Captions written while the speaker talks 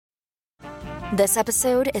This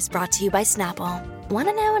episode is brought to you by Snapple. Want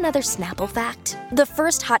to know another Snapple fact? The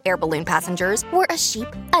first hot air balloon passengers were a sheep,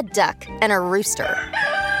 a duck, and a rooster.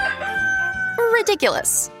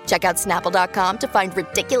 Ridiculous. Check out Snapple.com to find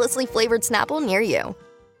ridiculously flavored Snapple near you.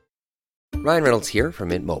 Ryan Reynolds here from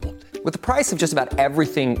Mint Mobile. With the price of just about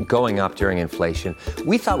everything going up during inflation,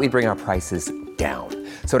 we thought we'd bring our prices down.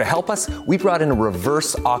 So to help us, we brought in a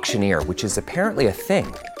reverse auctioneer, which is apparently a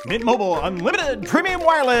thing. Mint Mobile Unlimited Premium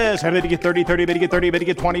Wireless. How to get 30, 30, bit to get 30, bit to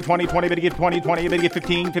get 20, 20, 20, bit to get 20, 20, bit to get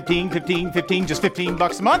 15, 15, 15, 15, just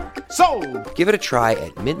 $15 a month? Sold! Give it a try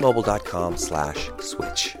at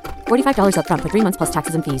mintmobile.com/switch. $45 up front for 3 months plus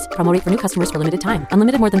taxes and fees. Promo rate for new customers for limited time.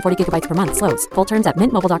 Unlimited more than 40 gigabytes per month. Slows full terms at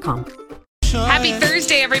mintmobile.com. Happy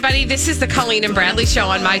Thursday, everybody. This is the Colleen and Bradley Show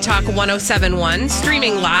on My Talk 1071,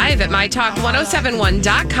 streaming live at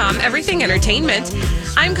MyTalk1071.com. Everything Entertainment.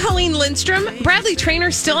 I'm Colleen Lindstrom. Bradley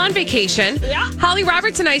Trainer still on vacation. Yeah. Holly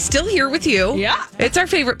Roberts and I still here with you. Yeah. It's our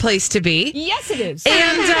favorite place to be. Yes, it is.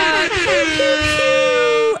 And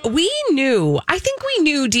I think we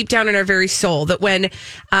knew deep down in our very soul that when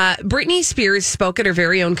Britney Spears spoke at her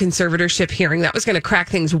very own conservatorship hearing, that was going to crack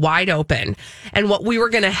things wide open. And what we were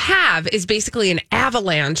going to have is basically an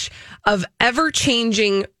avalanche of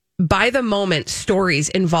ever-changing, by the moment stories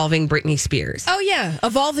involving Britney Spears. Oh, yeah.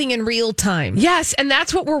 Evolving in real time. Yes, and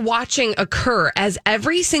that's what we're watching occur. As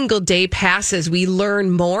every single day passes, we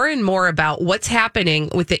learn more and more about what's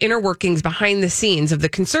happening with the inner workings behind the scenes of the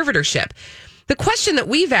conservatorship. The question that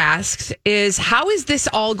we've asked is, how is this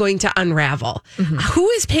all going to unravel? Mm-hmm. Who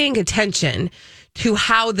is paying attention to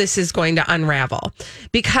how this is going to unravel?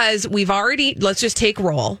 Because let's just take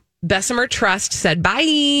roll. Bessemer Trust said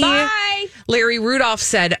bye. Bye. Larry Rudolph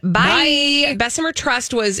said bye. Bessemer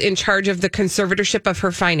Trust was in charge of the conservatorship of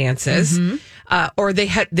her finances, or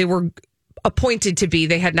they were appointed to be.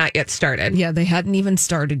 They had not yet started. Yeah, they hadn't even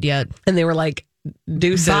started yet. And they were like,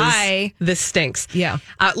 deuces. Bye. This stinks. Yeah.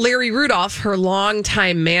 Larry Rudolph, her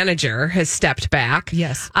longtime manager, has stepped back.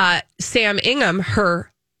 Yes. Sam Ingham,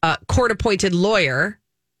 her court-appointed lawyer,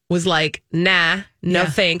 was like, nah, no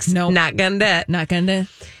thanks. Nope. Not gonna. Not gonna.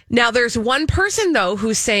 Now, there's one person, though,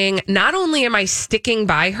 who's saying, not only am I sticking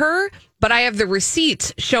by her, but I have the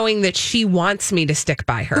receipts showing that she wants me to stick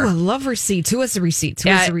by her. Oh, I love receipts. Who has the receipts?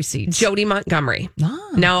 Jody Montgomery.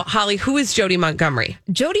 Now, Holly, who is Jody Montgomery?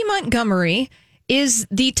 Jody Montgomery is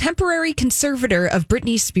the temporary conservator of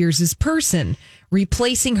Britney Spears' person,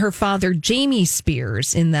 replacing her father, Jamie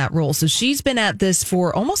Spears, in that role. So she's been at this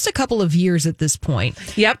for almost a couple of years at this point.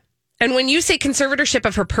 Yep. And when you say conservatorship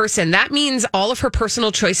of her person, that means all of her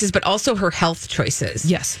personal choices, but also her health choices.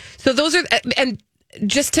 Yes. So those are, and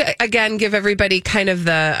just to, again, give everybody kind of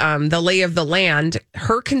the lay of the land,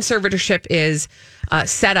 her conservatorship is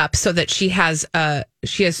set up so that she has a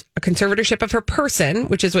conservatorship of her person,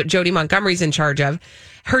 which is what Jody Montgomery's in charge of.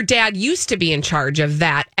 Her dad used to be in charge of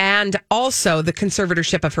that, and also the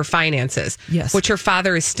conservatorship of her finances, yes, which her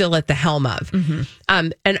father is still at the helm of.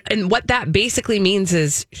 Mm-hmm. And what that basically means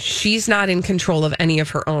is she's not in control of any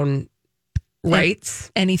of her own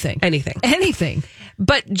rights. Anything.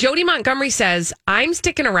 But Jody Montgomery says, I'm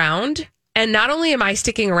sticking around, and not only am I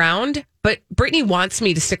sticking around, but Britney wants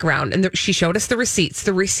me to stick around. And she showed us the receipts.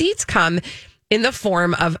 The receipts come in the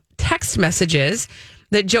form of text messages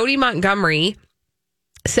that Jody Montgomery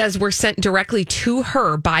says were sent directly to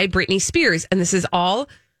her by Britney Spears. And this is all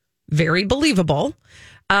very believable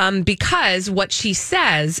because what she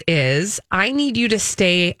says is, I need you to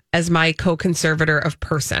stay as my co-conservator of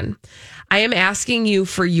person. I am asking you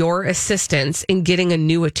for your assistance in getting a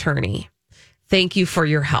new attorney. Thank you for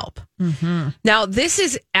your help. Mm-hmm. Now, this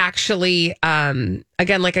is actually, again,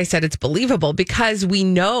 like I said, it's believable because we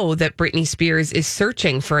know that Britney Spears is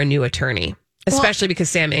searching for a new attorney, especially because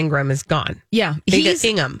Sam Ingham is gone. Yeah.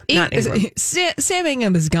 Ingham, not Ingram. Sam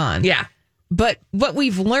Ingham is gone. Yeah. But what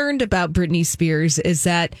we've learned about Britney Spears is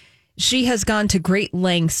that she has gone to great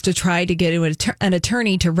lengths to try to get an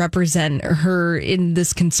attorney to represent her in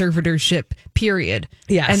this conservatorship period.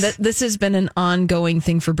 Yes. And this has been an ongoing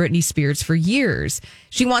thing for Britney Spears for years.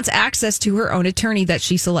 She wants access to her own attorney that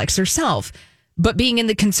she selects herself. But being in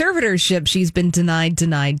the conservatorship, she's been denied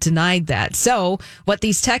that. So what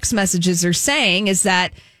these text messages are saying is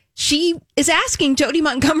that she is asking Jody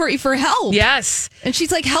Montgomery for help. Yes. And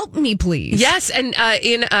she's like, help me, please. Yes. And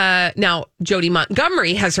now Jody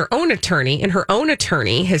Montgomery has her own attorney, and her own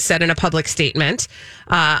attorney has said in a public statement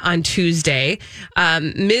on Tuesday,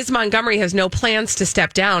 Ms. Montgomery has no plans to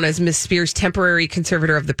step down as Ms. Spears' temporary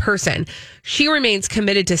conservator of the person. She remains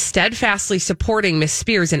committed to steadfastly supporting Ms.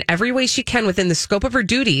 Spears in every way she can within the scope of her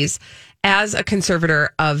duties as a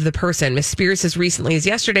conservator of the person. Ms. Spears, as recently as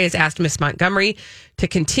yesterday, has asked Ms. Montgomery to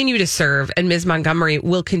continue to serve, and Ms. Montgomery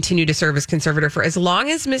will continue to serve as conservator for as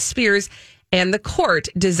long as Ms. Spears and the court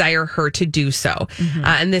desire her to do so.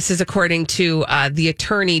 And this is according to the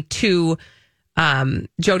attorney to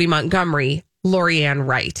Jody Montgomery, Lorianne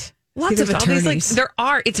Wright. Lots of attorneys.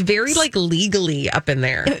 It's very legally up in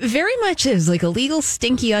there. It very much is like a legal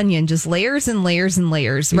stinky onion, just layers and layers and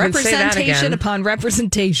layers. Representation upon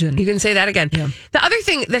representation. You can say that again. Yeah. The other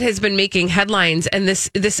thing that has been making headlines, and this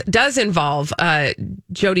does involve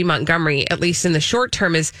Jody Montgomery, at least in the short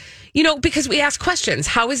term, is, because we ask questions.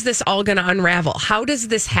 How is this all going to unravel? How does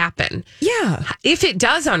this happen? Yeah. If it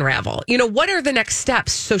does unravel, what are the next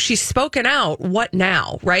steps? So she's spoken out. What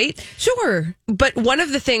now? Right? Sure. But one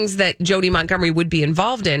of the things that Jody Montgomery would be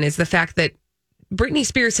involved in is the fact that Britney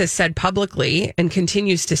Spears has said publicly and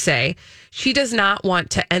continues to say she does not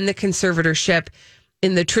want to end the conservatorship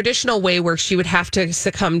in the traditional way where she would have to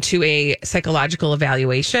succumb to a psychological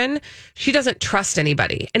evaluation. She doesn't trust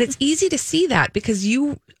anybody. And it's easy to see that because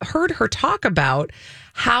you heard her talk about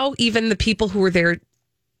how even the people who were there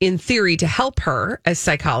in theory to help her as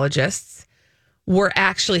psychologists were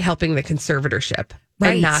actually helping the conservatorship.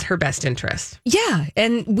 Right. And not her best interest. Yeah.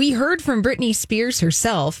 And we heard from Britney Spears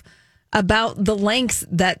herself about the lengths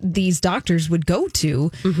that these doctors would go to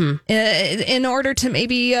in order to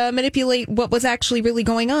maybe manipulate what was actually really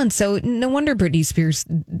going on. So no wonder Britney Spears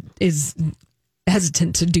is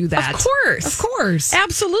hesitant to do that. Of course.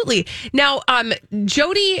 Absolutely. Now,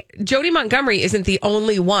 Jody Montgomery isn't the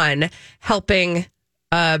only one helping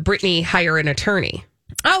Britney hire an attorney.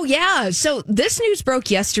 Oh, yeah. So this news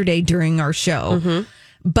broke yesterday during our show,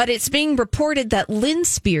 but it's being reported that Lynn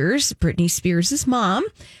Spears, Britney Spears' mom,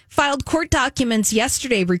 filed court documents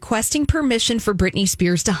yesterday requesting permission for Britney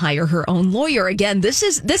Spears to hire her own lawyer. Again, this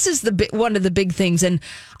is one of the big things. And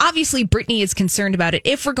obviously, Britney is concerned about it.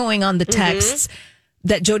 If we're going on the texts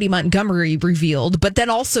that Jody Montgomery revealed, but then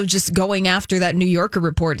also just going after that New Yorker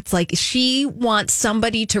report. It's like she wants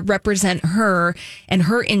somebody to represent her and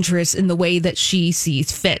her interests in the way that she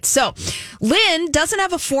sees fit. So Lynn doesn't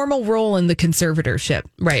have a formal role in the conservatorship.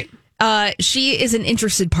 Right. She is an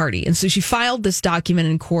interested party. And so she filed this document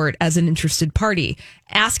in court as an interested party,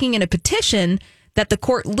 asking in a petition that the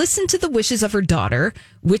court listen to the wishes of her daughter,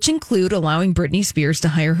 which include allowing Britney Spears to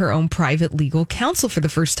hire her own private legal counsel for the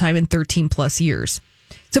first time in 13 plus years.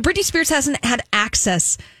 So Britney Spears hasn't had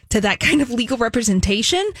access to that kind of legal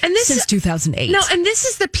representation since 2008. No, and this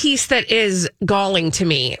is the piece that is galling to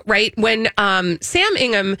me, right? When Sam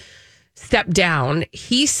Ingham stepped down,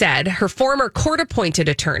 he said her former court-appointed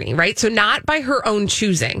attorney, right? So not by her own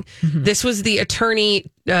choosing. This was the attorney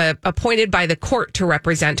appointed by the court to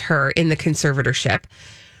represent her in the conservatorship.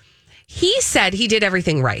 He said he did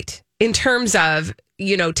everything right in terms of,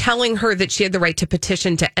 telling her that she had the right to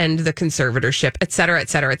petition to end the conservatorship, et cetera, et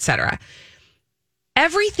cetera, et cetera.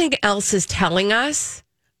 Everything else is telling us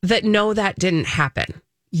that no, that didn't happen.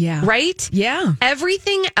 Yeah. Right? Yeah.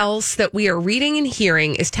 Everything else that we are reading and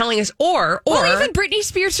hearing is telling us, or even Britney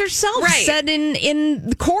Spears herself said in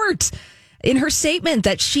the court in her statement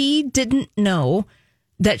that she didn't know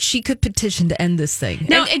that she could petition to end this thing.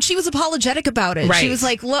 Now, and she was apologetic about it. Right. She was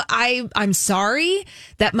like, look, I'm sorry.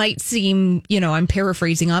 That might seem, I'm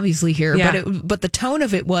paraphrasing obviously here, but the tone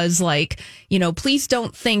of it was like, please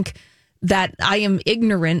don't think that I am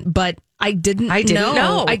ignorant, but I didn't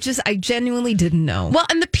know. I genuinely didn't know. Well,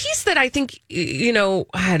 and the piece that I think,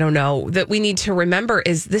 I don't know, that we need to remember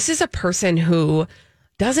is this is a person who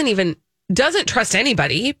doesn't trust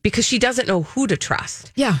anybody because she doesn't know who to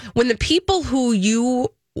trust. Yeah. When the people who you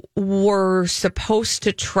were supposed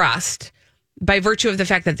to trust by virtue of the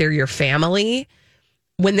fact that they're your family,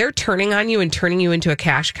 when they're turning on you and turning you into a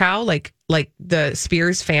cash cow, like the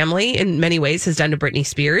Spears family in many ways has done to Britney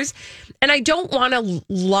Spears. And I don't want to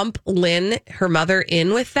lump Lynn, her mother,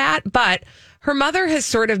 in with that, but her mother has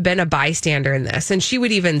sort of been a bystander in this. And she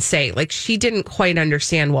would even say, she didn't quite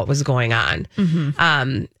understand what was going on.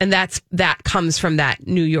 And that comes from that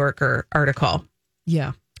New Yorker article.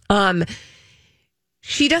 Yeah.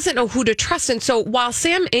 She doesn't know who to trust. And so while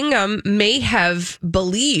Sam Ingham may have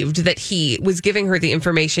believed that he was giving her the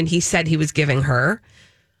information he said he was giving her,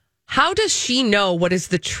 how does she know what is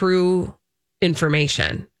the true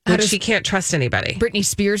information? Which she can't trust anybody. Britney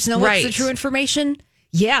Spears know what's the true information?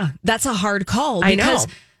 Yeah, that's a hard call. Because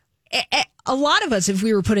a lot of us, if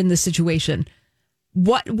we were put in this situation,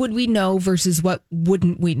 what would we know versus what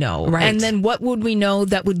wouldn't we know? Right. And then what would we know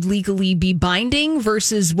that would legally be binding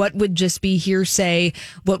versus what would just be hearsay,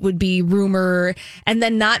 what would be rumor, and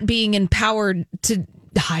then not being empowered to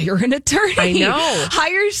hire an attorney. I know.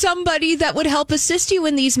 Hire somebody that would help assist you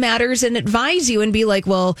in these matters and advise you and be like,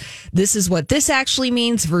 well, this is what this actually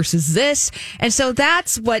means versus this. And so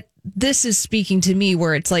that's what this is speaking to me,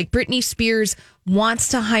 where it's like Britney Spears wants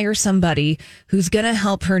to hire somebody who's going to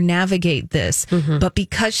help her navigate this. But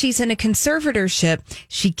because she's in a conservatorship,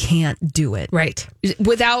 she can't do it. Right.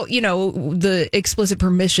 Without, the explicit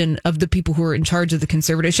permission of the people who are in charge of the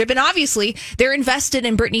conservatorship. And obviously, they're invested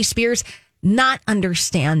in Britney Spears not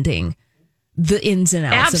understanding the ins and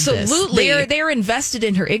outs of this. Absolutely. They're invested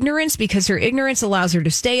in her ignorance because her ignorance allows her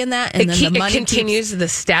to stay in that. And then the money it continues the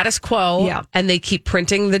status quo, and they keep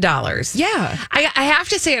printing the dollars. Yeah. I have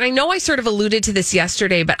to say, and I know I sort of alluded to this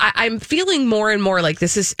yesterday, but I'm feeling more and more like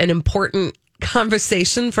this is an important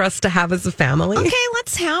conversation for us to have as a family. Okay,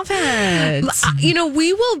 let's have it.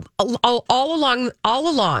 We will all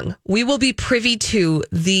along we will be privy to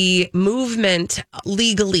the movement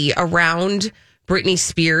legally around Britney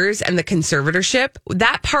Spears and the conservatorship.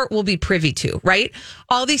 That part we'll be privy to, right?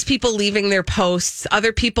 All these people leaving their posts,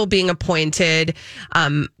 other people being appointed,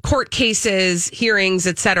 court cases, hearings,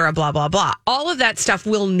 etc., blah, blah, blah. All of that stuff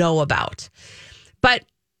we'll know about. But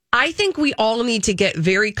I think we all need to get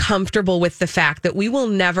very comfortable with the fact that we will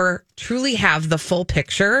never truly have the full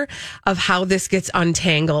picture of how this gets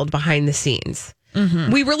untangled behind the scenes.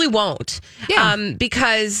 We really won't. Yeah.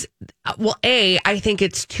 Because, I think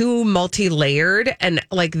it's too multi-layered, and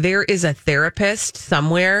like there is a therapist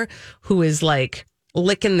somewhere who is like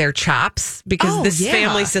licking their chops because this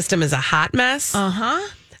family system is a hot mess.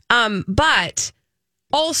 But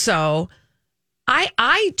also,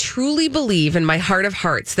 I truly believe in my heart of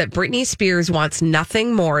hearts that Britney Spears wants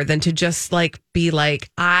nothing more than to just be like,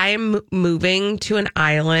 I'm moving to an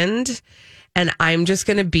island and I'm just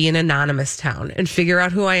going to be an anonymous town and figure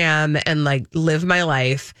out who I am and live my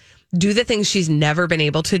life, do the things she's never been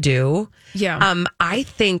able to do. Yeah. I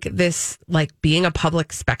think this being a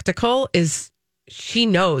public spectacle she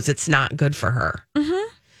knows it's not good for her.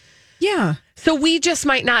 Yeah. So we just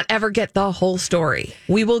might not ever get the whole story.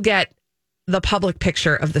 We will get the public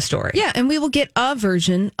picture of the story. Yeah, and we will get a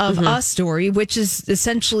version of a story, which is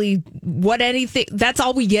essentially that's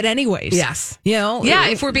all we get anyways. Yes. Yeah,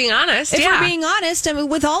 if we're being honest. If we're being honest, I mean,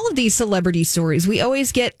 with all of these celebrity stories, we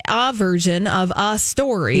always get a version of a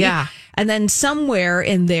story. Yeah. And then somewhere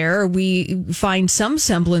in there, we find some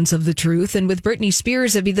semblance of the truth. And with Britney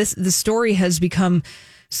Spears, the story has become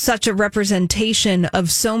such a representation of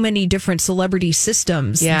so many different celebrity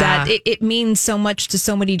systems that it means so much to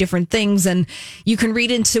so many different things. And you can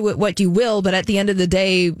read into it what you will, but at the end of the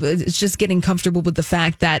day, it's just getting comfortable with the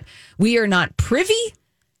fact that we are not privy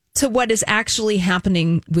to what is actually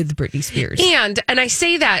happening with Britney Spears. And I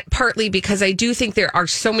say that partly because I do think there are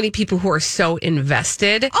so many people who are so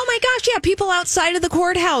invested. Oh my gosh, yeah, people outside of the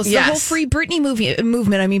courthouse, the whole Free Britney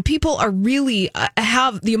movement. I mean, people are really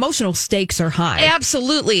have the emotional stakes are high.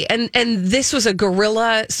 Absolutely. And this was a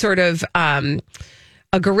guerrilla sort of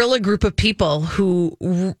a guerrilla group of people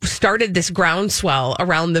who started this groundswell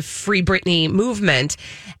around the Free Britney movement.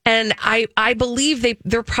 And I believe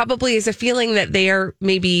there probably is a feeling that they are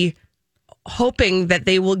maybe hoping that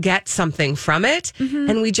they will get something from it.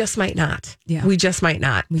 And we just might not. Yeah. We just might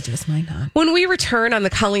not. When we return on the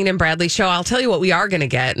Colleen and Bradley show, I'll tell you what we are going to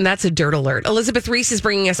get, and that's a dirt alert. Elizabeth Reese is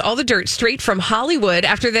bringing us all the dirt straight from Hollywood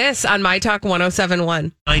after this on My Talk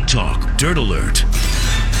 107.1. My Talk Dirt Alert.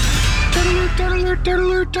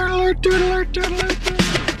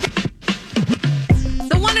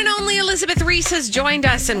 The one and only Elizabeth Reese has joined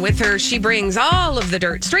us, and with her, she brings all of the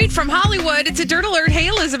dirt straight from Hollywood. It's a dirt alert. Hey,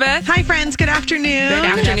 Elizabeth. Hi, friends. Good afternoon. Good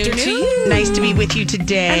afternoon to you. Nice to be with you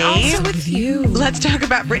today. And also with you. Let's talk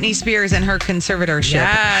about Britney Spears and her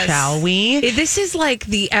conservatorship, shall we? This is like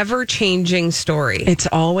the ever-changing story. It's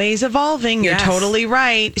always evolving. You're totally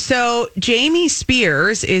right. So Jamie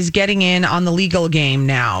Spears is getting in on the legal game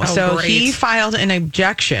now. He filed an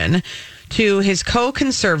objection to his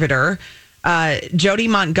co-conservator, Jody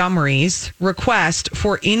Montgomery's request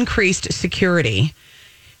for increased security.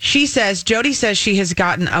 Jody says she has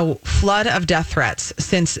gotten a flood of death threats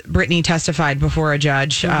since Britney testified before a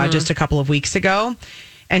judge just a couple of weeks ago.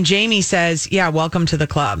 And Jamie says, welcome to the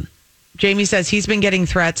club. Jamie says he's been getting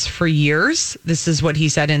threats for years. This is what he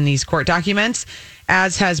said in these court documents,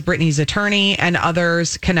 as has Britney's attorney and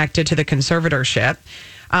others connected to the conservatorship.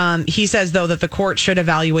 He says, though, that the court should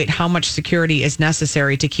evaluate how much security is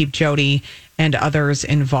necessary to keep Jody and others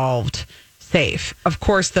involved safe. Of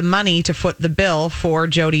course, the money to foot the bill for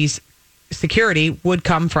Jody's security would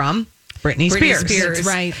come from Britney Spears. That's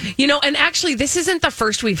right. And actually, this isn't the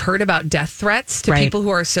first we've heard about death threats to people who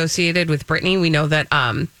are associated with Britney. We know that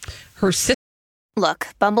her sister Look,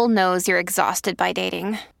 Bumble knows you're exhausted by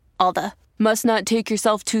dating. All the must not take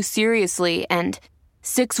yourself too seriously and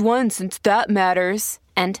 6'1" since that matters.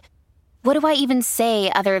 And what do I even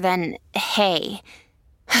say other than hey?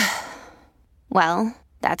 Well,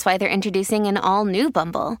 that's why they're introducing an all-new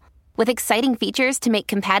Bumble with exciting features to make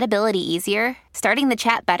compatibility easier, starting the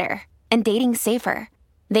chat better, and dating safer.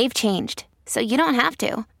 They've changed, so you don't have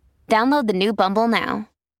to. Download the new Bumble now.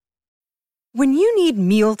 When you need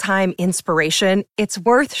mealtime inspiration, it's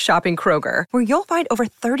worth shopping Kroger, where you'll find over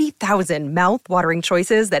 30,000 mouth-watering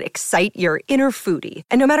choices that excite your inner foodie.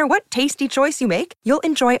 And no matter what tasty choice you make, you'll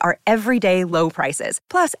enjoy our everyday low prices,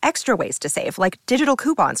 plus extra ways to save, like digital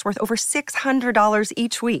coupons worth over $600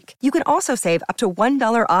 each week. You can also save up to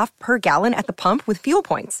 $1 off per gallon at the pump with fuel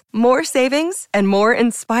points. More savings and more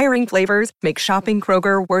inspiring flavors make shopping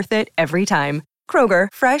Kroger worth it every time. Kroger,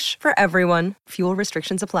 fresh for everyone. Fuel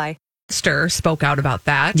restrictions apply. Spoke out about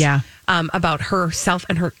that. Yeah. About herself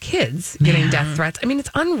and her kids getting death threats. I mean, it's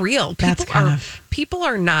unreal. People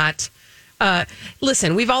are not.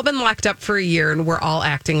 Listen, we've all been locked up for a year and we're all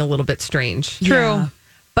acting a little bit strange. True. Yeah.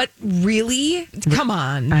 But really? Come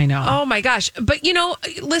on. I know. Oh my gosh. But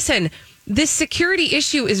listen, this security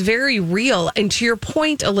issue is very real. And to your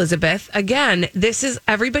point, Elizabeth, again,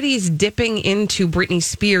 everybody's dipping into Britney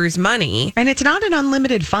Spears' money. And it's not an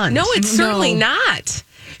unlimited fund. No, it's certainly not.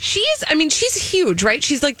 She's huge, right?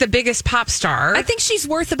 She's like the biggest pop star. I think she's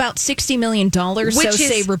worth about $60 million,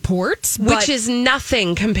 say reports. Which is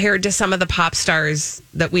nothing compared to some of the pop stars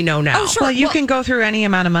that we know now. Oh, sure. Well, you can go through any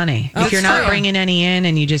amount of money if you're not bringing any in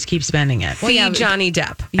and you just keep spending it. Feed Johnny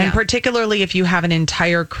Depp. Yeah. And particularly if you have an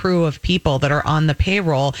entire crew of people that are on the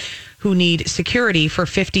payroll who need security for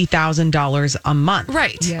 $50,000 a month.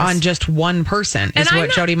 Right. Yes. On just one person is what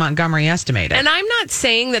Jody Montgomery estimated. And I'm not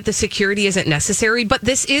saying that the security isn't necessary, but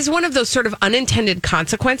this is one of those sort of unintended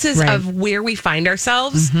consequences of where we find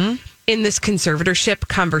ourselves in this conservatorship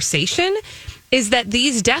conversation, is that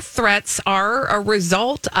these death threats are a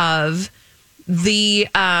result of the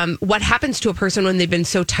what happens to a person when they've been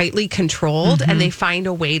so tightly controlled and they find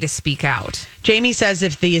a way to speak out. Jamie says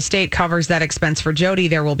if the estate covers that expense for Jody,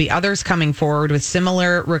 there will be others coming forward with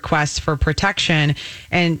similar requests for protection.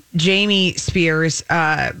 And Jamie Spears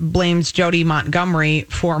blames Jody Montgomery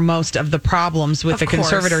for most of the problems with the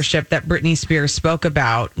conservatorship that Britney Spears spoke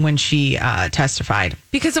about when she testified.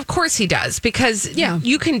 Because of course he does. Because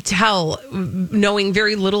you can tell, knowing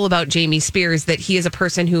very little about Jamie Spears, that he is a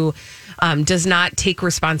person who does not take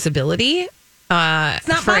responsibility it's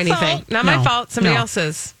not for anything. Fault. Not my fault. Somebody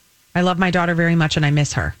else's. I love my daughter very much and I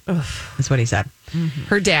miss her. That's what he said.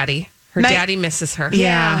 Her daddy. Her daddy misses her.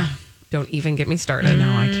 Yeah. Don't even get me started. No,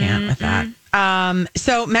 I can't with that.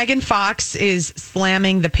 So Megan Fox is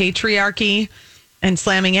slamming the patriarchy and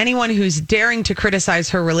slamming anyone who's daring to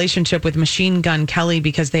criticize her relationship with Machine Gun Kelly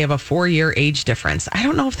because they have a 4-year age difference. I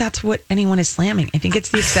don't know if that's what anyone is slamming. I think it's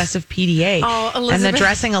the excessive PDA and the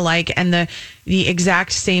dressing alike and the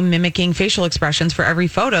exact same mimicking facial expressions for every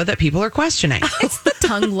photo that people are questioning. It's the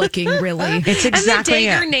tongue licking, really. It's exactly and the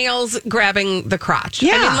dagger nails grabbing the crotch.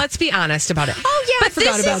 Yeah. I mean, let's be honest about it. Oh, yeah, I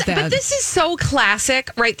forgot about that. But this is so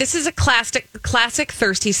classic, right? This is a classic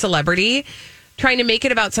thirsty celebrity trying to make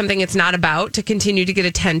it about something it's not about to continue to get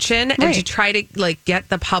attention and to try to get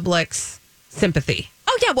the public's sympathy.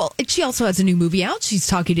 Oh yeah, well, she also has a new movie out. She's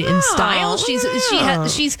talking to In Style.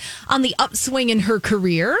 She's on the upswing in her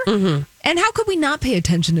career. And how could we not pay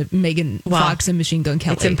attention to Megan Fox and Machine Gun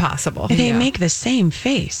Kelly? It's impossible. They make the same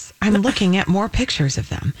face. I'm looking at more pictures of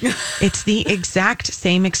them. It's the exact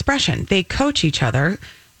same expression. They coach each other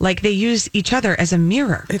like they use each other as a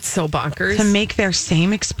mirror. It's so bonkers. To make their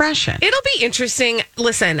same expression. It'll be interesting.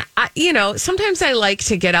 Listen, sometimes I like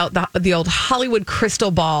to get out the old Hollywood crystal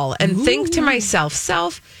ball and think to myself,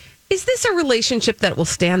 is this a relationship that will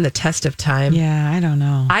stand the test of time? Yeah, I don't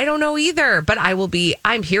know. I don't know either, but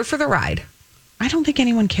I'm here for the ride. I don't think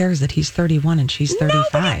anyone cares that he's 31 and she's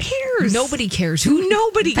 35. Nobody cares. Nobody cares.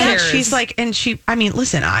 Nobody cares. She's like,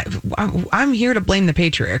 listen, I'm here to blame the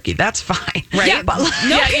patriarchy. That's fine. Right. Yeah, but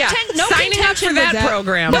no signing up for that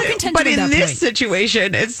program. No contention but with in that this point.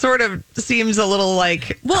 situation, it sort of seems a little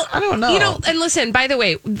like, I don't know. And listen, by the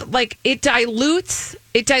way, it dilutes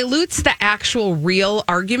the actual real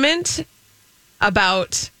argument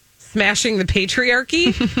about smashing the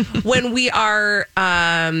patriarchy when we are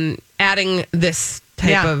adding this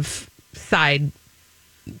type of side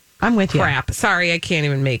I'm with crap. you. Sorry, I can't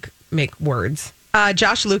even make words.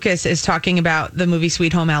 Josh Lucas is talking about the movie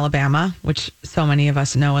Sweet Home Alabama, which so many of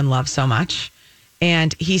us know and love so much.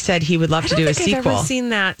 And he said he would love to do a sequel. I've never seen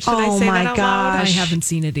that. Should I say that out loud? I haven't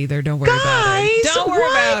seen it either. Don't worry about it. Don't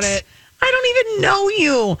worry about it. I don't even know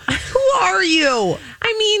you. Who are you?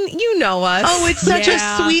 I mean, you know us. Oh, it's such a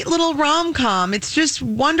sweet little rom-com. It's just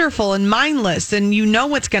wonderful and mindless, and you know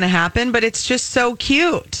what's going to happen, but it's just so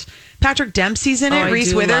cute. Patrick Dempsey's in it,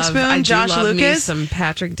 Reese Witherspoon, Josh Lucas. Some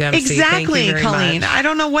Patrick Dempsey. Exactly, Colleen. I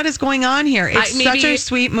don't know what is going on here. It's such a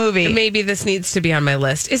sweet movie. Maybe this needs to be on my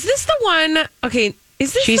list. Is this the one? Okay,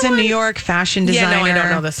 is this She's the a one? New York fashion designer. Yeah, no, I don't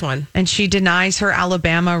know this one. And she denies her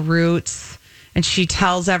Alabama roots, and she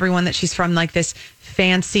tells everyone that she's from like this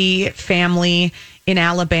fancy family in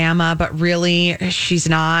Alabama, but really she's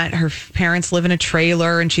not. Her parents live in a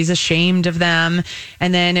trailer and she's ashamed of them.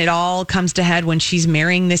 And then it all comes to head when she's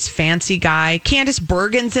marrying this fancy guy. Candice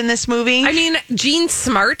Bergen's in this movie. I mean, Jean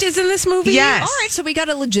Smart is in this movie? Yes. All right, so we got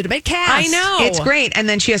a legitimate cast. I know. It's great. And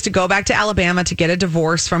then she has to go back to Alabama to get a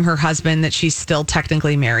divorce from her husband that she's still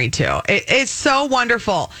technically married to. It's so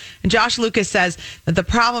wonderful. And Josh Lucas says that the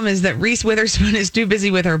problem is that Reese Witherspoon is too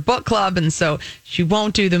busy with her book club, and so she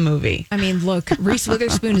won't do the movie. I mean, look, Reese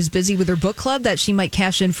Witherspoon is busy with her book club that she might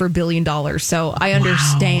cash in for $1 billion. So I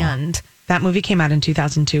understand. Wow. That movie came out in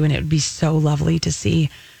 2002, and it would be so lovely to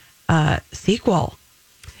see a sequel.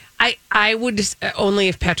 I would just, only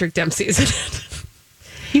if Patrick Dempsey is in it.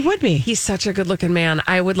 He would be. He's such a good looking man.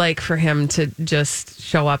 I would like for him to just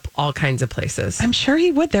show up all kinds of places. I'm sure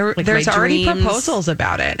he would. There's already proposals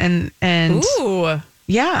about it. And ooh.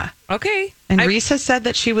 Yeah. Okay. And Reese has said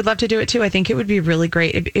that she would love to do it too. I think it would be really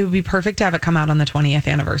great. It would be perfect to have it come out on the 20th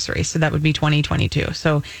anniversary. So that would be 2022.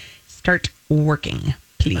 So start working,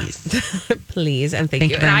 please. Please. And thank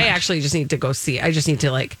you. And I actually just need to go see. I just need to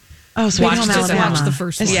Sweet Home Alabama. Watch the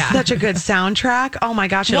first one. It's such a good soundtrack. Oh my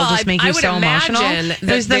gosh, it'll just make you so emotional. It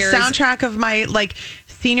was the soundtrack of my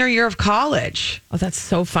senior year of college. Oh, that's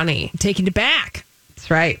so funny. Taking it back.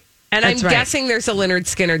 That's right. And I'm guessing there's a Lynyrd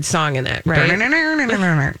Skynyrd song in it, right?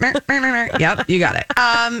 Yep, you got it.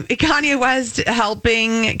 Kanye West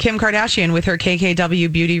helping Kim Kardashian with her KKW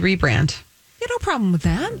beauty rebrand. Yeah, no problem with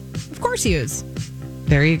that. Of course he is.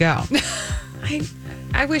 There you go.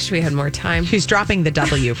 I wish we had more time. She's dropping the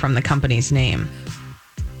W from the company's name.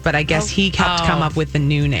 But I guess he helped come up with the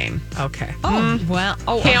new name. Okay. Oh, well.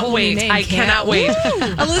 Oh, can't wait. I cannot wait.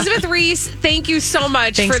 Elizabeth Reese, thank you so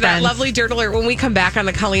much for that lovely Dirt Alert. When we come back on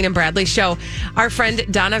the Colleen and Bradley Show, our friend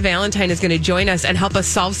Donna Valentine is going to join us and help us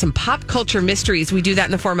solve some pop culture mysteries. We do that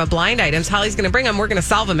in the form of blind items. Holly's going to bring them. We're going to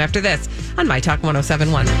solve them after this on My Talk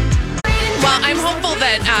 107.1. Well, I'm hopeful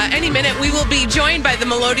that any minute we will be joined by the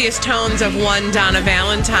melodious tones of one Donna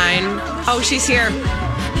Valentine. Oh, she's here.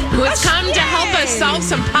 Who has come to help us solve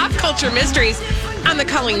some pop culture mysteries on the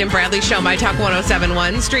Colleen and Bradley Show, My Talk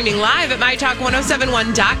 107.1, streaming live at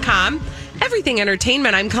MyTalk1071.com. Everything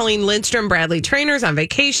Entertainment. I'm Colleen Lindstrom. Bradley Trainer's on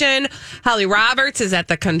vacation. Holly Roberts is at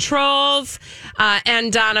the controls.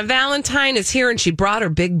 And Donna Valentine is here, and she brought her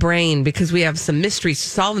big brain because we have some mysteries to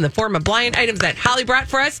solve in the form of blind items that Holly brought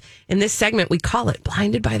for us. In this segment, we call it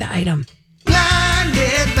Blinded by the Item.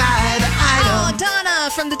 Blinded by the Item. Oh, Donna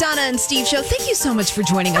from the Donna and Steve Show. Thank you so much for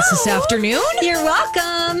joining us this afternoon. You're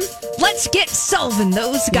welcome. Let's get solving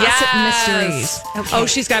those gossip mysteries. Okay. Oh,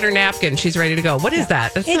 she's got her napkin. She's ready to go. What is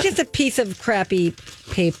that? It's just a piece of crappy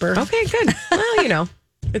paper. Okay, good. Well,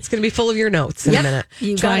 it's going to be full of your notes in a minute.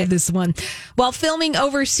 You tried this one. While filming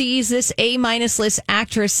overseas, this A-list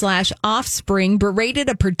actress / offspring berated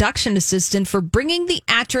a production assistant for bringing the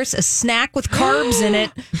actress a snack with carbs in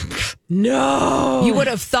it. No. You would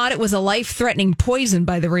have thought it was a life-threatening poison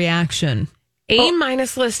by the reaction.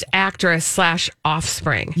 A-list actress /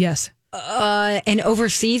 offspring. Yes. And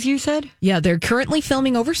overseas, you said? Yeah, they're currently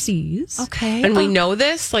filming overseas. Okay. And we know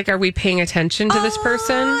this? Are we paying attention to this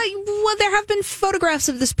person? Well, there have been photographs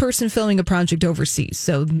of this person filming a project overseas.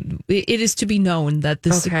 So it is to be known that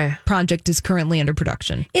this project is currently under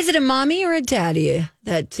production. Is it a mommy or a daddy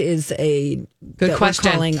that is a good question?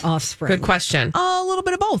 We're calling offspring. Good question. A little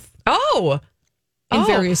bit of both. In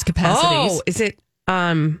various capacities.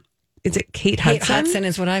 Is it Kate Hudson? Kate Hudson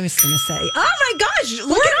is what I was going to say. Oh my gosh,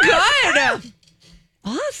 we're good.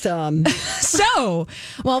 Awesome. So,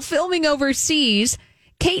 while filming overseas,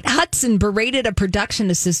 Kate Hudson berated a production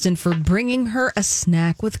assistant for bringing her a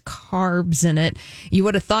snack with carbs in it. You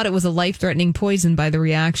would have thought it was a life-threatening poison by the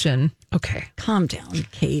reaction. Okay. Calm down,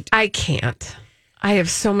 Kate. I can't. I have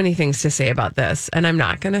so many things to say about this, and I'm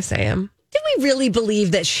not going to say them. Do we really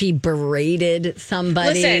believe that she berated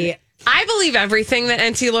somebody? Listen, I believe everything that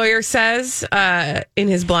NT Lawyer says in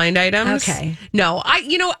his blind items. Okay. No,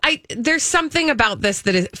 there's something about this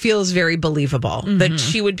that feels very believable, that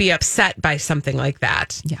she would be upset by something like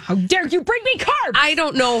that. Yeah. How dare you bring me carbs? I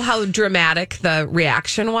don't know how dramatic the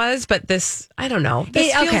reaction was, but this, I don't know.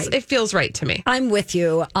 It feels right to me. I'm with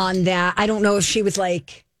you on that. I don't know if she was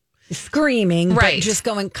screaming, Right. but just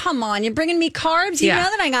going, come on, you're bringing me carbs? You know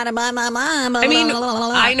that I got to blah, blah, blah, blah, I mean, blah, blah,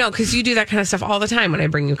 blah. I know, because you do that kind of stuff all the time when I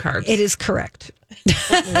bring you carbs. It is correct.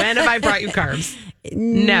 When have I brought you carbs?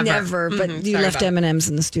 Never. But you left M&Ms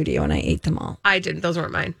in the studio and I ate them all. I didn't. Those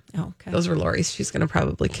weren't mine. Oh, okay. Those were Lori's. She's going to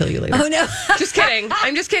probably kill you later. Oh, no. Just kidding.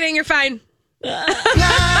 I'm just kidding. You're fine.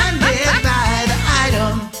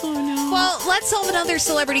 Well, let's solve another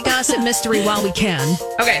celebrity gossip mystery while we can.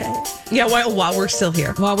 Okay. Yeah, while we're still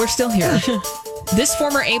here. While we're still here. This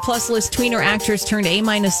former A-plus list tweener actress turned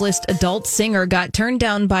A-minus list adult singer got turned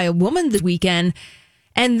down by a woman this weekend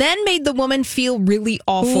and then made the woman feel really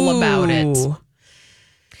awful about it.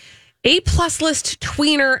 A-plus list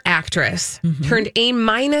tweener actress turned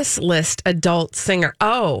A-minus list adult singer.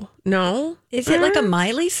 Oh, no. Is it like a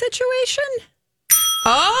Miley situation?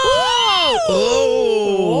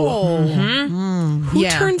 Who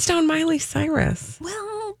turns down Miley Cyrus?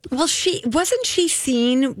 Well, she wasn't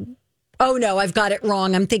seen. Oh no, I've got it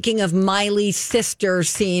wrong. I'm thinking of Miley's sister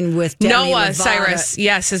seen with Demi Noah Lovato. Cyrus.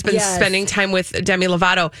 Yes, has been spending time with Demi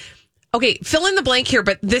Lovato. Okay, fill in the blank here,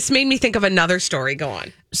 but this made me think of another story. Go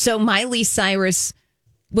on. So Miley Cyrus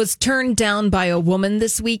was turned down by a woman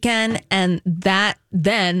this weekend, and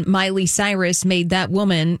then Miley Cyrus made that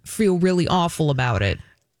woman feel really awful about it.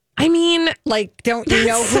 I mean, like, don't you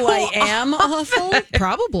know who I am? Awful?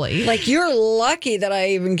 Probably. Like, you're lucky that I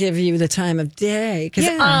even give you the time of day because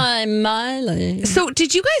I'm Miley. So,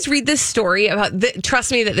 did you guys read this story about?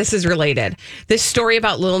 Trust me that this is related. This story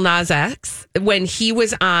about Lil Nas X when he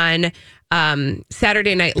was on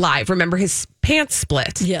Saturday Night Live. Remember his pants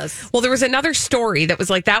split? Yes. Well, there was another story that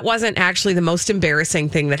was like that wasn't actually the most embarrassing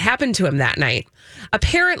thing that happened to him that night.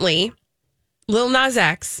 Apparently, Lil Nas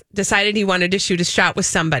X decided he wanted to shoot a shot with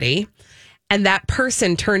somebody, and that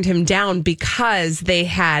person turned him down because they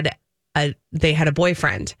had a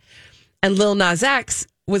boyfriend. And Lil Nas X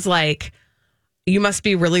was like, "You must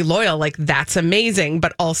be really loyal. Like, that's amazing,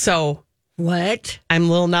 but also." What? I'm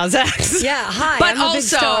Lil Nas X. Yeah, hi. But I'm also, a big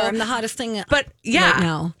star. I'm the hottest thing. But yeah, right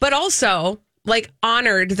now. But also like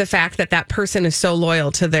honored the fact that that person is so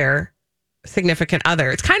loyal to their significant other.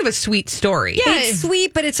 It's kind of a sweet story. Yeah, it's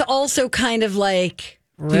sweet, but it's also kind of like,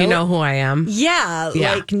 do you know who I am? Yeah,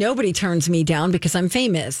 like nobody turns me down because I'm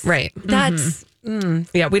famous. Right. That's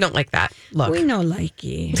yeah. We don't like that. Look, we know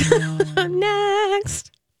likey. Next.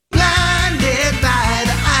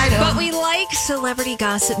 But we like celebrity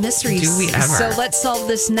gossip mysteries. Do we ever? So let's solve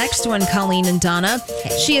this next one, Colleen and Donna.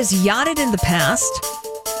 She has yachted in the past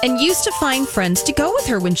and used to find friends to go with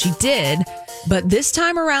her when she did. But this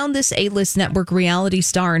time around, this A-list network reality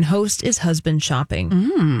star and host is husband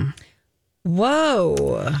shopping.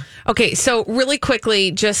 Whoa. Okay, so really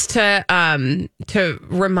quickly, just to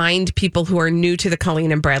remind people who are new to the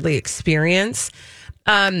Colleen and Bradley experience,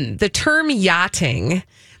 the term yachting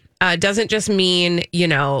doesn't just mean,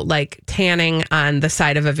 like tanning on the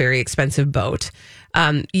side of a very expensive boat.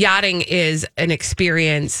 Yachting is an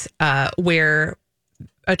experience where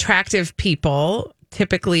attractive people,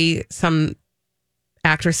 typically some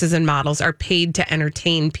actresses and models, are paid to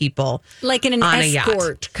entertain people like in an on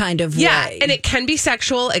escort kind of way. Yeah, and it can be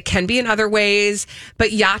sexual, it can be in other ways,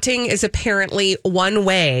 but yachting is apparently one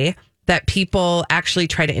way that people actually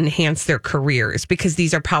try to enhance their careers because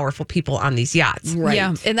these are powerful people on these yachts. Right.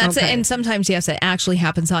 Yeah, and that's and sometimes yes, it actually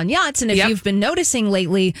happens on yachts. And if you've been noticing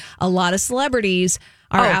lately, a lot of celebrities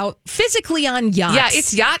are out physically on yachts. Yeah,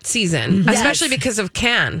 it's yacht season, especially because of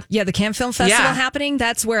Cannes. Yeah, the Cannes Film Festival happening.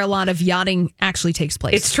 That's where a lot of yachting actually takes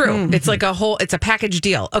place. It's true. It's like it's a package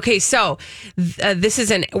deal. Okay, so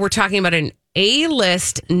we're talking about an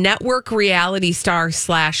A-list network reality star /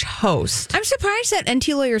 host. I'm surprised that NT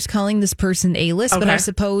Lawyer's calling this person A-list, but I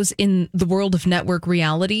suppose in the world of network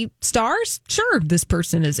reality stars, sure, this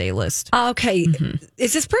person is A-list. Okay.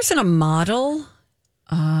 Is this person a model?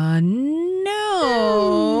 No.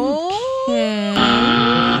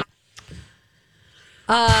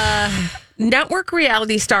 Network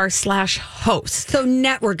reality star / host. So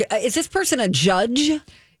network. Is this person a judge?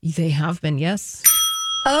 They have been, yes.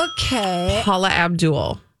 Okay. Paula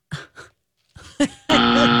Abdul.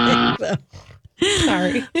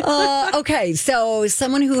 Sorry. Okay, so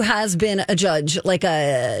someone who has been a judge, like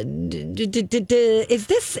is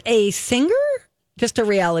this a singer? Just a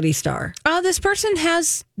reality star? This person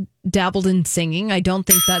has dabbled in singing. I don't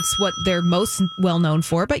think that's what they're most well known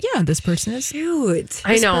for, but yeah, this person is. Cute.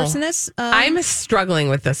 I know. Person is, I'm struggling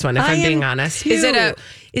with this one, if I'm being honest. Too.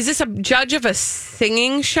 Is this a judge of a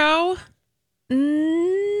singing show?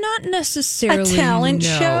 Not necessarily. A talent no.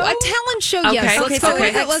 show? A talent show, Okay. yes. Let's go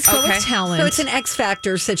Okay. with talent. So it's an X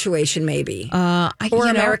Factor situation, maybe. Or you know,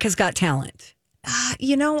 America's Got Talent.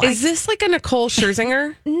 Is this like a Nicole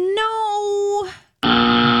Scherzinger? No.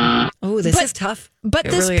 Oh, this is tough. But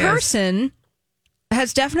It this really person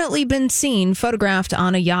has definitely been seen photographed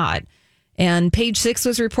on a yacht. And Page Six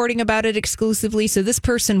was reporting about it exclusively. So this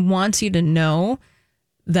person wants you to know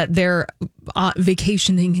that they're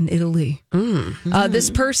vacationing in Italy. This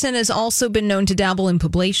person has also been known to dabble in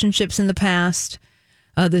relationships in the past.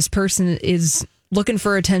 This person is looking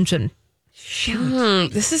for attention.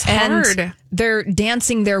 This is hard. And they're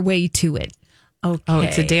dancing their way to it. Okay. Oh,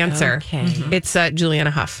 it's a dancer. Okay. It's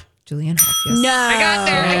Juliana Huff. Julianne Hough, yes. No. I got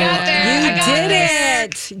there. You did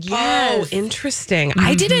it. Yes. Oh, interesting.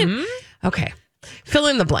 I didn't. Okay. Fill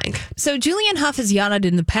in the blank. So Julianne Hough has yachted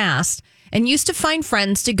in the past and used to find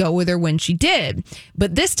friends to go with her when she did.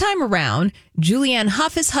 But this time around, Julianne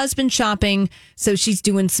Hough is husband shopping, so she's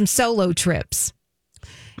doing some solo trips.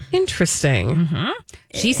 Interesting.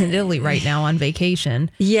 She's in Italy right now on vacation.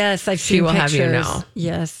 Yes, I've seen She will pictures. have you know.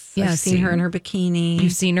 Yes, Yeah, I've seen her in her bikini.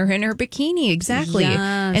 You've seen her in her bikini, exactly.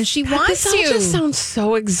 Yes. And she God, wants this all you. just sounds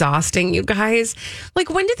so exhausting, you guys. Like,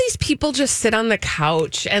 when do these people just sit on the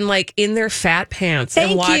couch and like in their fat pants and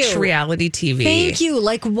Thank watch you. reality TV? Thank you.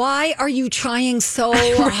 Like, why are you trying so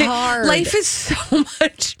hard? Life is so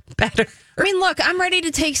much better. I mean, look, I'm ready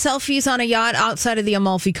to take selfies on a yacht outside of the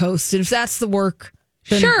Amalfi Coast. If that's the work,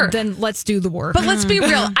 then let's do the work. But let's be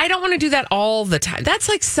real. I don't want to do that all the time. That's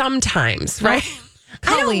like sometimes, right?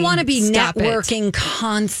 I don't Colleen, want to be stop it. networking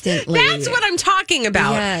constantly. That's what I'm talking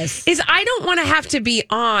about. Yes. Is I don't want to have to be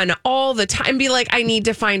on all the time. Be like, I need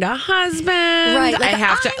to find a husband. Right. Like, I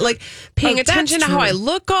have to paying that's attention to how true. I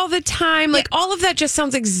look all the time. Like all of that just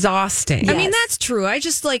sounds exhausting. I mean, that's true. I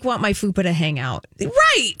just want my fupa to hang out.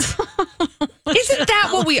 Right. Isn't that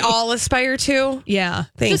what we all aspire to? Yeah.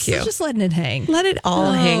 Thank you. Just letting it hang. Let it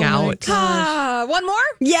all hang out. One more?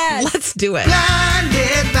 Yes. Let's do it.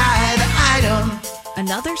 Blinded by the item.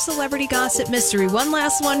 Another celebrity gossip mystery. One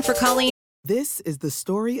last one for Colleen. This is the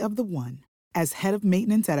story of the one. As head of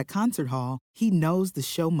maintenance at a concert hall, he knows the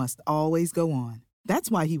show must always go on. That's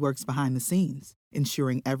why he works behind the scenes,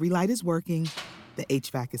 ensuring every light is working, the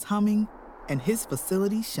HVAC is humming, and his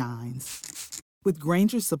facility shines. With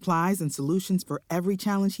Grainger's supplies and solutions for every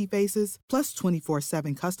challenge he faces, plus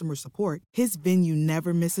 24/7 customer support, his venue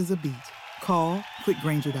never misses a beat. Call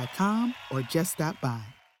quickgrainger.com or just stop by.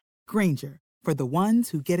 Grainger, for the ones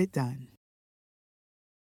who get it done.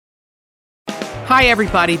 Hi,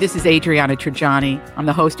 everybody. This is Adriana Trajani. I'm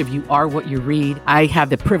the host of You Are What You Read. I have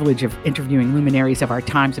the privilege of interviewing luminaries of our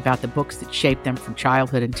times about the books that shaped them from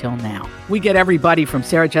childhood until now. We get everybody from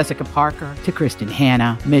Sarah Jessica Parker to Kristen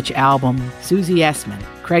Hanna, Mitch Albom, Susie Essman,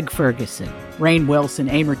 Craig Ferguson, Rainn Wilson,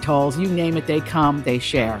 Amor Tolls, you name it, they come, they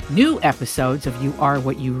share. New episodes of You Are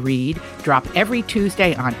What You Read drop every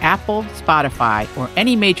Tuesday on Apple, Spotify, or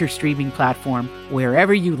any major streaming platform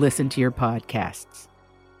wherever you listen to your podcasts.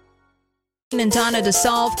 And Donna to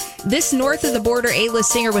solve this north of the border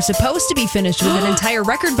A-list singer was supposed to be finished with an entire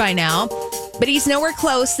record by now, but he's nowhere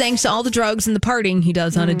close thanks to all the drugs and the partying he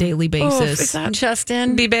does on a daily basis. Is that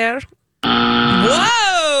Justin Bieber?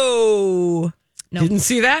 Whoa! No. Didn't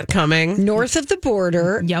see that coming. North of the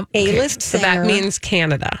border, A-list So singer. that means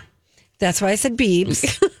Canada. That's why I said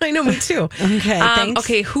Biebs. I know, me too. Okay, thanks.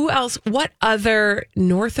 Okay, who else? What other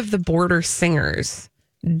north of the border singers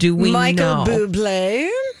do we Michael know? Bublé.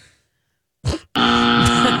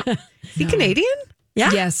 Is he Canadian? Yeah.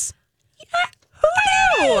 Yes. Who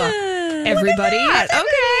knew? Everybody. Look at that.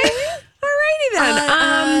 Okay. Alrighty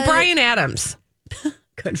then. Bryan Adams.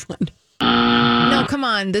 Good one. No, come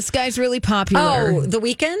on. This guy's really popular. Oh, The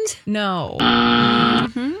Weeknd? No.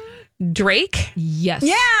 Drake. Yes.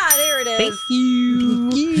 Yeah, there it is. Thank you.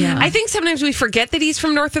 Yeah. I think sometimes we forget that he's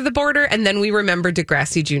from north of the border, and then we remember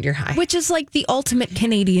Degrassi Junior High, Which is like the ultimate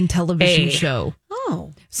Canadian television Hey. show.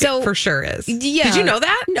 Oh. So it for sure is. Yeah. Did you know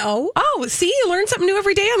that? No. Oh, see, you learn something new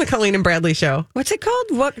every day on the Colleen and Bradley show. What's it called?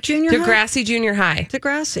 What junior high? Degrassi Junior High.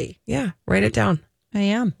 Degrassi. Yeah, write it down. I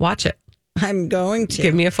am. Watch it. I'm going to.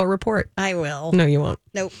 Give me a full report. I will. No, you won't.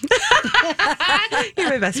 Nope. You're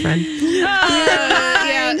my best friend.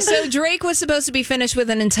 Yeah. So Drake was supposed to be finished with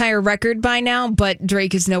an entire record by now, but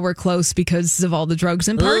Drake is nowhere close because of all the drugs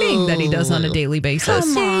and partying that he does on a daily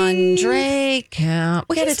basis. Come on, Drake. Yeah.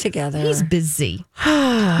 Well, Get it together. He's busy.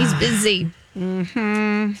 He's busy.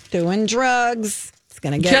 Doing drugs. It's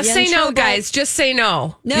going to get Just you say in no, trouble. guys. Just say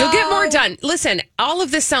no. No. You'll get more done. Listen, all of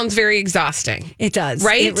this sounds very exhausting. It does.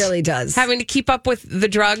 Right? It really does. Having to keep up with the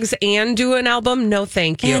drugs and do an album, no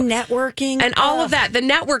thank you. And networking. And all of that, the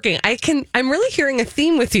networking. I'm really hearing a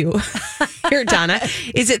theme with you here, Donna.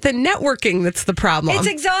 Is it the networking that's the problem? It's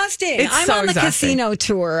exhausting. It's I'm so on the exhausting. casino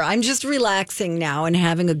tour. I'm just relaxing now and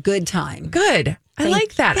having a good time. Good. I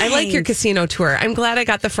like that. I like your casino tour. I'm glad I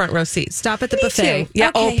got the front row seat. Stop at the buffet. Yeah.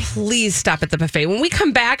 Okay. Oh, please stop at the buffet. When we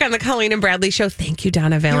come back on the Colleen and Bradley show, thank you,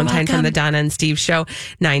 Donna Valentine from the Donna and Steve show,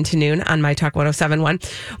 9 to noon on My Talk 1071.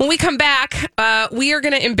 When we come back, we are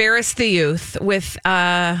going to embarrass the youth with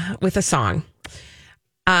a song.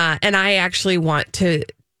 And I actually want to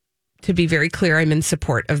be very clear, I'm in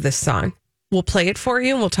support of this song. We'll play it for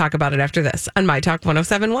you and we'll talk about it after this on My Talk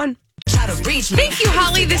 1071. Thank you,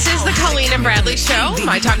 Holly. This is the Colleen and Bradley Show.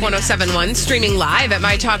 My Talk 1071, streaming live at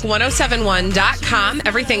mytalk1071.com.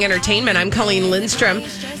 Everything Entertainment. I'm Colleen Lindstrom.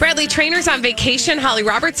 Bradley Trainor's on vacation. Holly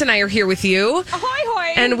Roberts and I are here with you. Ahoy,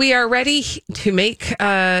 hoy. And we are ready to make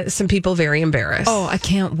some people very embarrassed. Oh, I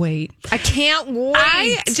can't wait.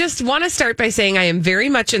 I just want to start by saying I am very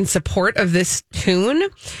much in support of this tune.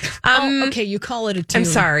 Okay, you call it a tune. I'm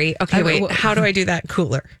sorry. Okay, wait. How do I do that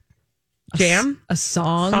cooler? Jam? A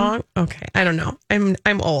song? Okay. I don't know.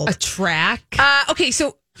 I'm old. A track? Okay,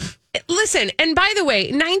 so listen, and by the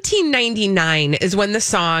way, 1999 is when the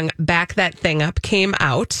song Back That Thing Up came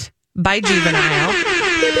out by Juvenile.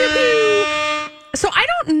 So I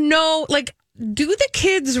don't know, like, do the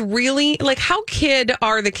kids really, like, how kid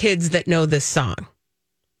are the kids that know this song?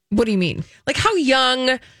 What do you mean? Like, how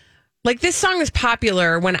young? Like, this song was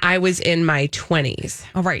popular when I was in my 20s.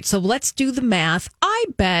 All right, so let's do the math. I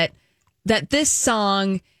bet that this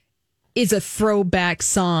song is a throwback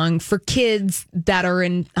song for kids that are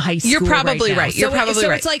in high school. You're probably right now. right. You're probably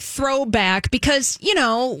right. So it's like throwback because, you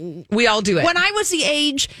know, we all do it. When I was the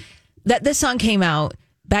age that this song came out,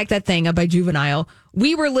 Back That Thing Up by Juvenile,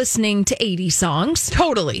 we were listening to 80s songs.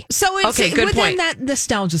 Totally. So it's within that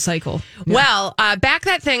nostalgia cycle. Yeah. Well, Back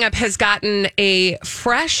That Thing Up has gotten a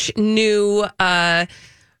fresh new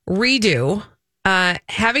redo.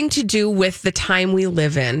 Having to do with the time we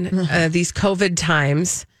live in, these COVID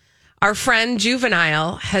times. Our friend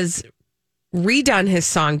Juvenile has redone his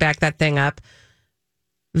song, Back That Thing Up,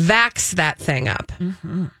 Vax That Thing Up.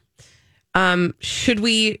 Mm-hmm. Should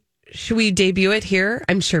we debut it here?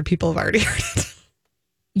 I'm sure people have already heard it.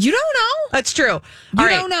 You don't know? That's true. You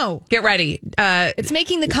don't know. Get ready. It's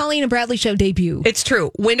making the Colleen and Bradley Show debut. It's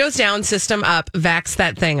true. Windows down, system up, Vax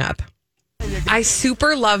That Thing Up. I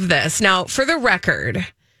super love this. Now, for the record,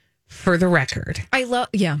 go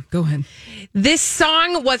ahead. This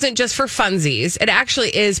song wasn't just for funsies. It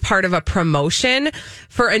actually is part of a promotion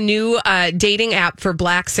for a new dating app for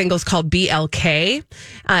black singles called BLK.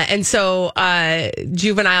 And so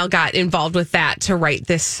Juvenile got involved with that to write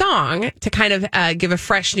this song to kind of give a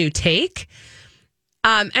fresh new take.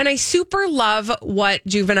 And I super love what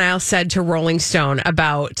Juvenile said to Rolling Stone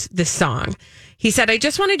about this song. He said, I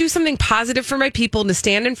just want to do something positive for my people to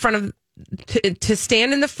stand in front of, to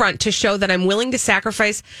stand in the front to show that I'm willing to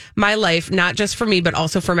sacrifice my life, not just for me, but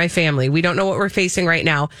also for my family. We don't know what we're facing right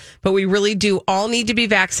now, but we really do all need to be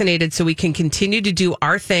vaccinated so we can continue to do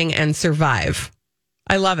our thing and survive.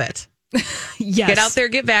 I love it. Yes. Get out there,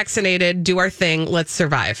 get vaccinated, do our thing. Let's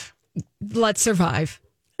survive. Let's survive.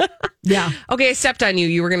 Yeah. Okay, I stepped on you.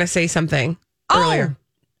 You were going to say something earlier.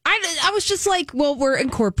 I was just like, well, we're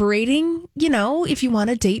incorporating, you know, if you want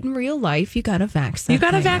to date in real life, you got to vax that. You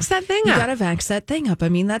got to vax that thing up. You got to vax that thing up. I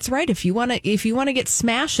mean, that's right. If you want to get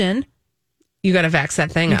smashing, you got to vax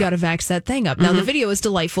that thing up. You got to vax that thing up. Now, the video is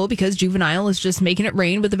delightful because Juvenile is just making it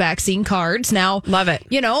rain with the vaccine cards. Now, love it.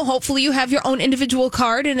 You know, hopefully you have your own individual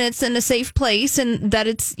card and it's in a safe place and that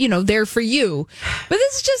it's, you know, there for you. But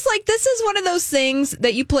this is just like, this is one of those things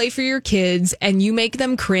that you play for your kids and you make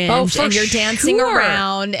them cringe and you're dancing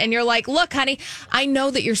around and you're like, look, honey, I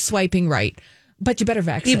know that you're swiping right. But you better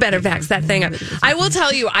vax. You better vax that thing up. I will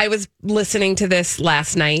tell you, I was listening to this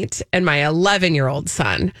last night and my 11-year-old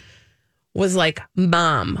son was like,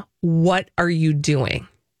 Mom, what are you doing?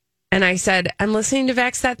 And I said, I'm listening to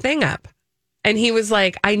Vax That Thing Up. And he was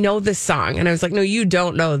like, I know this song. And I was like, no, you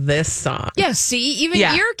don't know this song. Yeah, see, even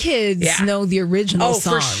your kids know the original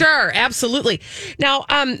song. Oh, for sure. Absolutely. Now,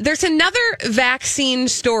 there's another vaccine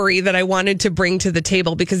story that I wanted to bring to the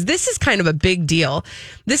table because this is kind of a big deal.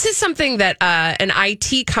 This is something that an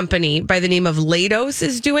IT company by the name of Leidos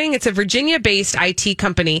is doing. It's a Virginia-based IT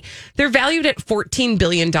company. They're valued at $14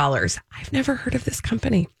 billion. I've never heard of this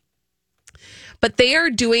company. But they are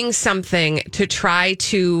doing something to try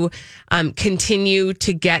to continue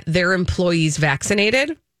to get their employees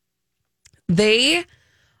vaccinated. They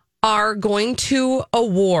are going to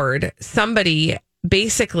award somebody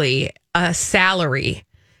basically a salary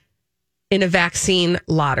in a vaccine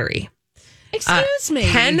lottery. Excuse me.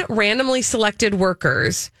 10 randomly selected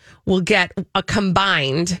workers will get a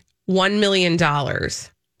combined $1 million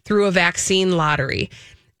through a vaccine lottery.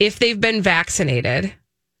 If they've been vaccinated,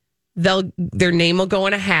 their name will go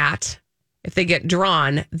in a hat if they get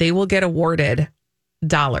drawn, they will get awarded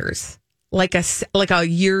dollars, like a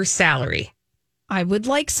year's salary. I would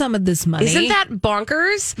like some of this money. Isn't that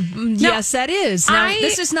bonkers? Yes, that is. Now,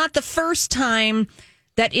 this is not the first time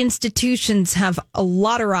that institutions have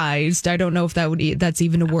lotterized. I don't know if that's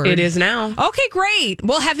even a word. It is now. Okay, great.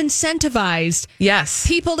 We'll have incentivized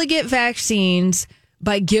people to get vaccines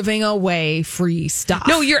by giving away free stuff.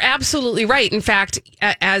 No, you're absolutely right. In fact,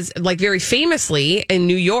 as like very famously in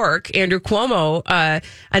New York, Andrew Cuomo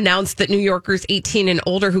announced that New Yorkers 18 and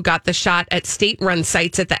older who got the shot at state-run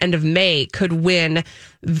sites at the end of May could win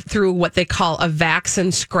through what they call a Vax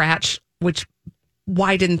and Scratch, which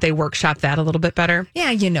why didn't they workshop that a little bit better?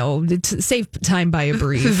 Yeah, to save time by a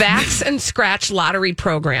brief. Vax and Scratch lottery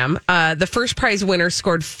program. The first prize winner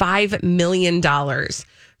scored $5 million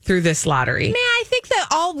through this lottery. Man, I think that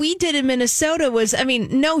all we did in Minnesota was,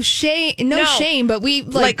 no shame, but we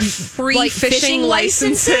like free fishing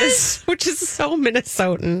licenses, which is so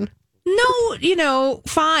Minnesotan. No,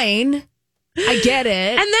 fine. I get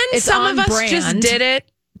it. And then it's some of us brand. just did it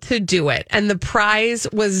to do it. And the prize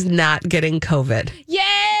was not getting COVID. Yay!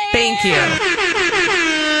 Thank you.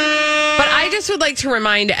 But I just would like to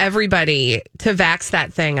remind everybody to vax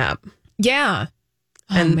that thing up. Yeah.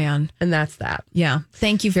 Man. And that's that. Yeah.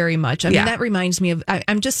 Thank you very much. I mean, that reminds me of,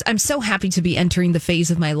 I'm so happy to be entering the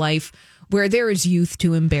phase of my life where there is youth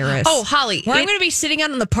to embarrass. Oh, Holly. Where I'm going to be sitting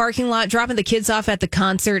out in the parking lot, dropping the kids off at the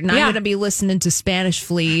concert, and I'm going to be listening to Spanish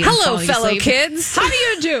Flea. Hello, fellow kids. How do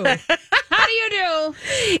you do? How do you do?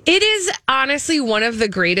 It is honestly one of the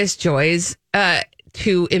greatest joys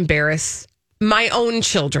to embarrass my own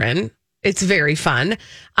children. It's very fun.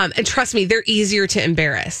 And trust me, they're easier to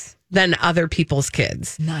embarrass than other people's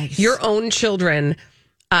kids. Nice. Your own children.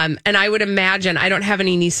 And I would imagine, I don't have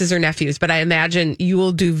any nieces or nephews, but I imagine you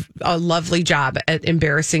will do a lovely job at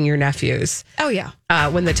embarrassing your nephews. Oh, yeah.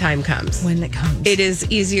 When the time comes. When it comes. It is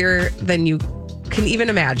easier than you can even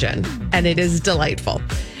imagine. And it is delightful.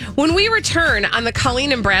 When we return on the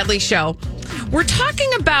Colleen and Bradley Show, we're talking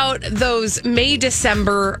about those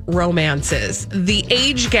May-December romances, the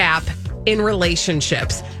age gap in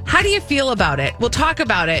relationships. How do you feel about it? We'll talk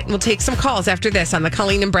about it. We'll take some calls after this on the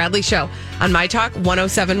Colleen and Bradley Show on My Talk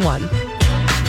 107.1.